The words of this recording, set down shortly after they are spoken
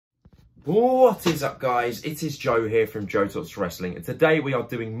What is up, guys? It is Joe here from JoeTalksWrestling, and today we are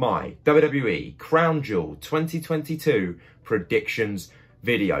doing my WWE Crown Jewel 2022 predictions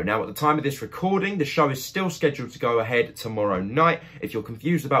video. Now, at the time of this recording, the show is still scheduled to go ahead tomorrow night. If you're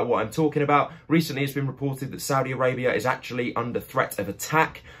confused about what I'm talking about, recently it's been reported that Saudi Arabia is actually under threat of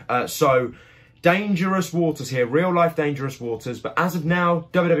attack. So dangerous waters here, real life dangerous waters, but as of now,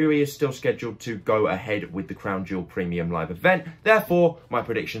 WWE is still scheduled to go ahead with the Crown Jewel Premium Live event. Therefore, my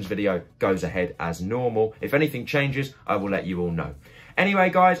predictions video goes ahead as normal. If anything changes, I will let you all know. Anyway,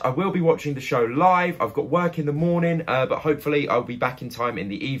 guys, I will be watching the show live. I've got work in the morning, but hopefully I'll be back in time in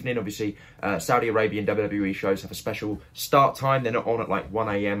the evening. Obviously, Saudi Arabian WWE shows have a special start time. They're not on at like 1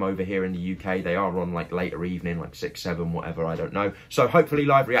 AM over here in the UK. They are on like later evening, like 6, 7, whatever, I don't know. So hopefully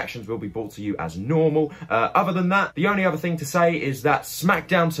live reactions will be brought to you as normal. Other than that, the only other thing to say is that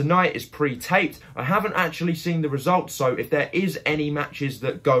SmackDown tonight is pre-taped. I haven't actually seen the results, so if there is any matches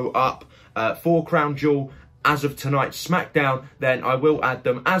that go up for Crown Jewel as of tonight's SmackDown, then I will add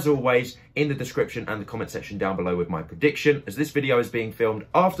them, as always, in the description and the comment section down below with my prediction, as this video is being filmed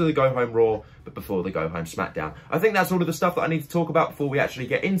after the Go Home Raw, but before the Go Home SmackDown. I think that's all of the stuff that I need to talk about before we actually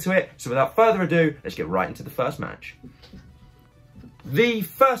get into it. So without further ado, let's get right into the first match. The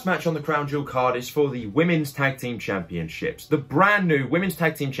first match on the Crown Jewel card is for the Women's Tag Team Championships. The brand new Women's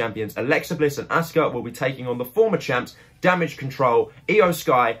Tag Team Champions, Alexa Bliss and Asuka, will be taking on the former champs, Damage Control, Io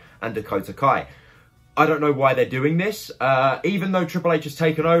Sky and Dakota Kai. I don't know why they're doing this. Even though Triple H has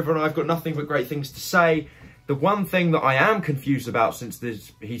taken over and I've got nothing but great things to say, the one thing that I am confused about since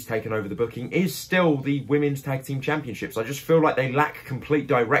he's taken over the booking is still the Women's Tag Team Championships. I just feel like they lack complete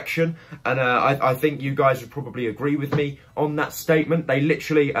direction, and I think you guys would probably agree with me on that statement. They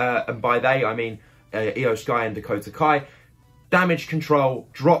literally, and by they I mean Io Sky and Dakota Kai, Damage Control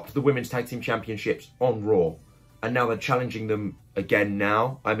dropped the Women's Tag Team Championships on Raw, and now they're challenging them again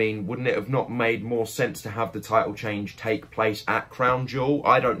now. I mean, wouldn't it have not made more sense to have the title change take place at Crown Jewel?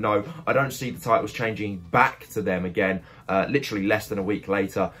 I don't know. I don't see the titles changing back to them again, literally less than a week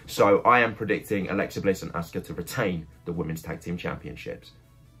later. So I am predicting Alexa Bliss and Asuka to retain the Women's Tag Team Championships.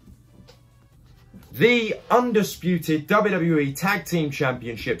 The Undisputed WWE Tag Team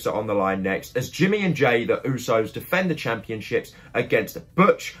Championships are on the line next, as Jimmy and Jay, the Usos, defend the championships against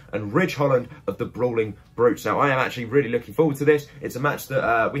Butch and Ridge Holland of the Brawling Brutes. Now, I am actually really looking forward to this. It's a match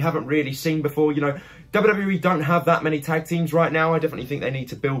that we haven't really seen before. You know, WWE don't have that many tag teams right now. I definitely think they need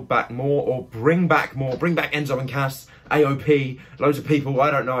to build back more or bring back more. Bring back Enzo and Cass, AOP, loads of people,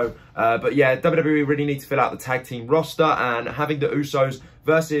 I don't know. But yeah, WWE really need to fill out the tag team roster, and having the Usos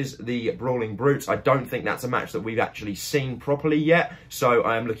versus the Brawling Brutes, I don't think that's a match that we've actually seen properly yet, so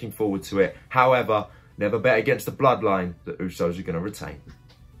I am looking forward to it. However, never bet against the Bloodline. The Usos are going to retain.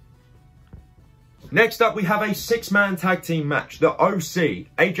 Next up, we have a 6-man tag team match. The OC,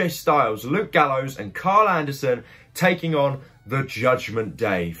 AJ Styles, Luke Gallows and Carl Anderson taking on the Judgment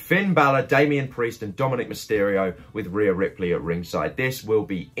Day. Finn Balor, Damian Priest and Dominic Mysterio with Rhea Ripley at ringside. This will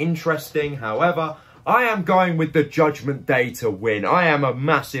be interesting. However, I am going with the Judgment Day to win. I am a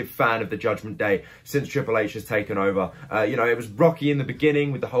massive fan of the Judgment Day since Triple H has taken over. You know, it was rocky in the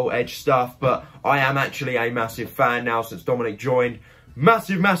beginning with the whole Edge stuff, but I am actually a massive fan now since Dominic joined.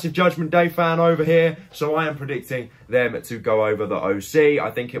 Massive Judgment Day fan over here, so I am predicting them to go over the OC. I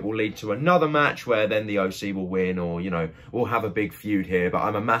think it will lead to another match where then the OC will win, or, you know, we'll have a big feud here. But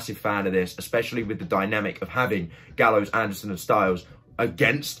I'm a massive fan of this, especially with the dynamic of having Gallows, Anderson and Styles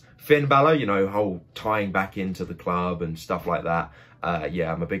against Finn Balor, you know, whole tying back into the club and stuff like that.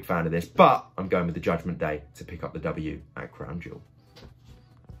 Yeah, I'm a big fan of this, but I'm going with the Judgment Day to pick up the W at Crown Jewel.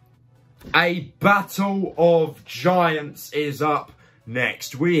 A battle of giants is up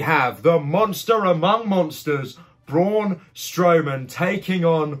next. We have the monster among monsters, Braun Strowman, taking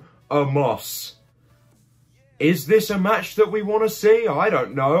on Omos. Is this a match that we want to see? I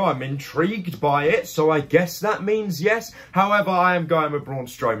don't know. I'm intrigued by it, so I guess that means yes. However, I am going with Braun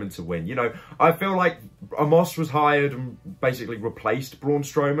Strowman to win. You know, I feel like Omos was hired and basically replaced Braun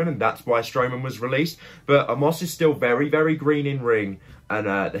Strowman, and that's why Strowman was released. But Omos is still very green in ring,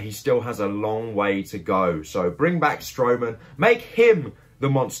 and he still has a long way to go. So bring back Strowman, make him the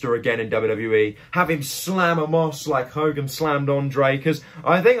monster again in WWE, have him slam Omos like Hogan slammed Andre, because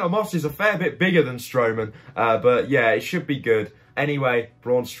I think Omos is a fair bit bigger than Strowman, but yeah, it should be good. Anyway,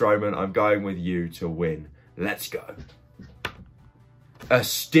 Braun Strowman, I'm going with you to win. Let's go. A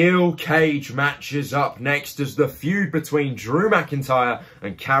steel cage match is up next as the feud between Drew McIntyre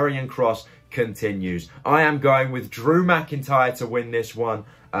and Karrion Kross continues. I am going with Drew McIntyre to win this one.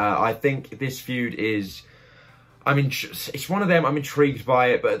 I think this feud is, it's one of them, I'm intrigued by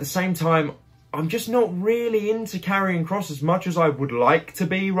it, but at the same time, I'm just not really into Karrion Kross as much as I would like to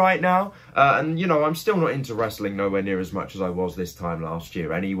be right now. And, you know, I'm still not into wrestling nowhere near as much as I was this time last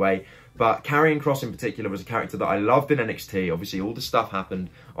year anyway. But Karrion Kross in particular was a character that I loved in NXT. Obviously, all the stuff happened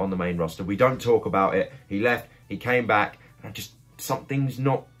on the main roster. We don't talk about it. He left, he came back, and something's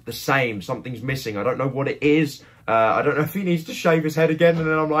not the same. Something's missing. I don't know what it is. I don't know if he needs to shave his head again, and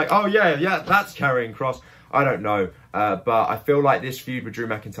then I'm like, oh yeah, that's Karrion Kross. I don't know, but I feel like this feud with Drew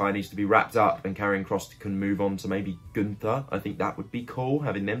McIntyre needs to be wrapped up and Karrion Kross can move on to maybe Gunther. I think that would be cool,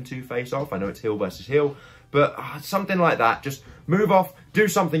 having them two face off. I know it's heel versus heel, but something like that. Just move off, do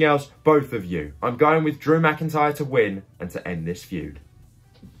something else, both of you. I'm going with Drew McIntyre to win and to end this feud.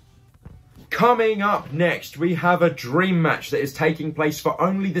 Coming up next, we have a dream match that is taking place for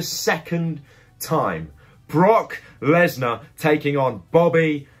only the second time. Brock Lesnar taking on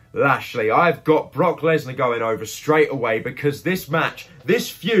Bobby Lashley. I've got Brock Lesnar going over straight away because this match, this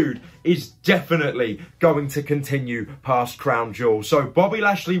feud, is definitely going to continue past Crown Jewel. So Bobby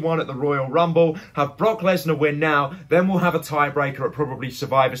Lashley won at the Royal Rumble. Have Brock Lesnar win now. Then we'll have a tiebreaker at probably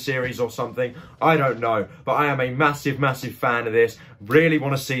Survivor Series or something. I don't know. But I am a massive, massive fan of this. Really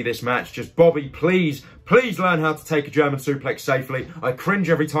want to see this match. Just Bobby, please learn how to take a German suplex safely. I cringe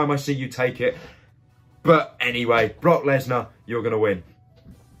every time I see you take it. But anyway, Brock Lesnar, you're going to win.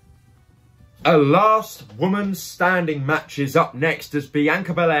 A last woman standing match is up next as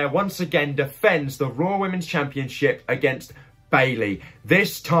Bianca Belair once again defends the Raw Women's Championship against Bayley.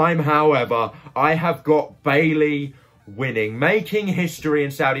 This time, however, I have got Bayley winning, making history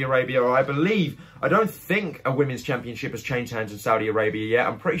in Saudi Arabia. I don't think a women's championship has changed hands in Saudi Arabia yet.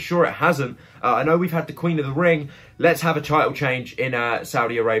 I'm pretty sure it hasn't. I know we've had the Queen of the Ring. Let's have a title change in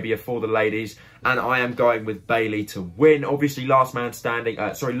Saudi Arabia for the ladies. And I am going with Bayley to win. Obviously, last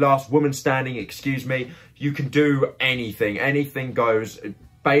woman standing, excuse me. You can do anything. Anything goes.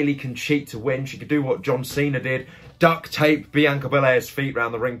 Bayley can cheat to win. She could do what John Cena did. Duct tape Bianca Belair's feet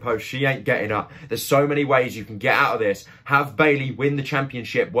around the ring post. She ain't getting up. There's so many ways you can get out of this. Have Bayley win the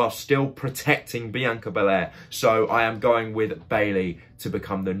championship while still protecting Bianca Belair. So I am going with Bayley to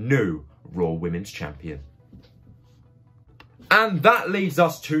become the new Raw Women's Champion. And that leads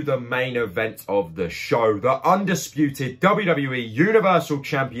us to the main event of the show. The undisputed WWE Universal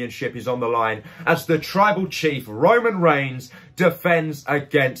Championship is on the line as the Tribal Chief Roman Reigns defends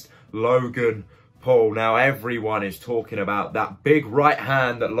against Logan Paul. Now, everyone is talking about that big right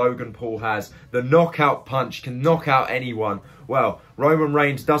hand that Logan Paul has. The knockout punch can knock out anyone. Well, Roman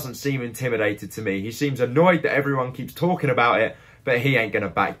Reigns doesn't seem intimidated to me. He seems annoyed that everyone keeps talking about it, but he ain't going to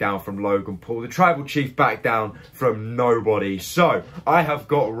back down from Logan Paul. The Tribal Chief backed down from nobody. So, I have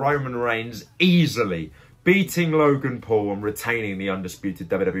got Roman Reigns easily beating Logan Paul and retaining the undisputed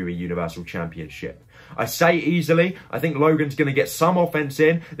WWE Universal Championship. I say easily. I think Logan's going to get some offense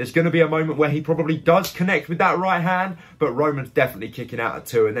in. There's going to be a moment where he probably does connect with that right hand, but Roman's definitely kicking out at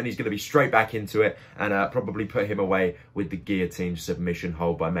 2, and then he's going to be straight back into it and probably put him away with the guillotine submission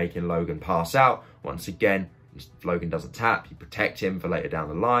hold by making Logan pass out. Once again, if Logan doesn't tap, you protect him for later down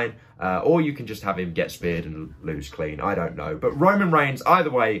the line, or you can just have him get speared and lose clean. I don't know. But Roman Reigns, either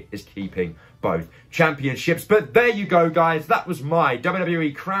way, is keeping both championships. But there you go, guys. That was my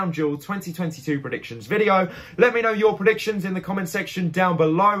WWE Crown Jewel 2022 predictions video. Let me know your predictions in the comment section down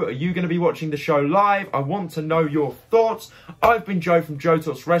below. Are you going to be watching the show live? I want to know your thoughts. I've been Joe from Joe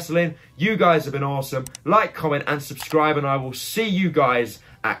Talks Wrestling. You guys have been awesome. Like, comment, and subscribe, and I will see you guys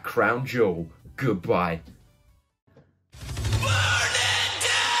at Crown Jewel. Goodbye.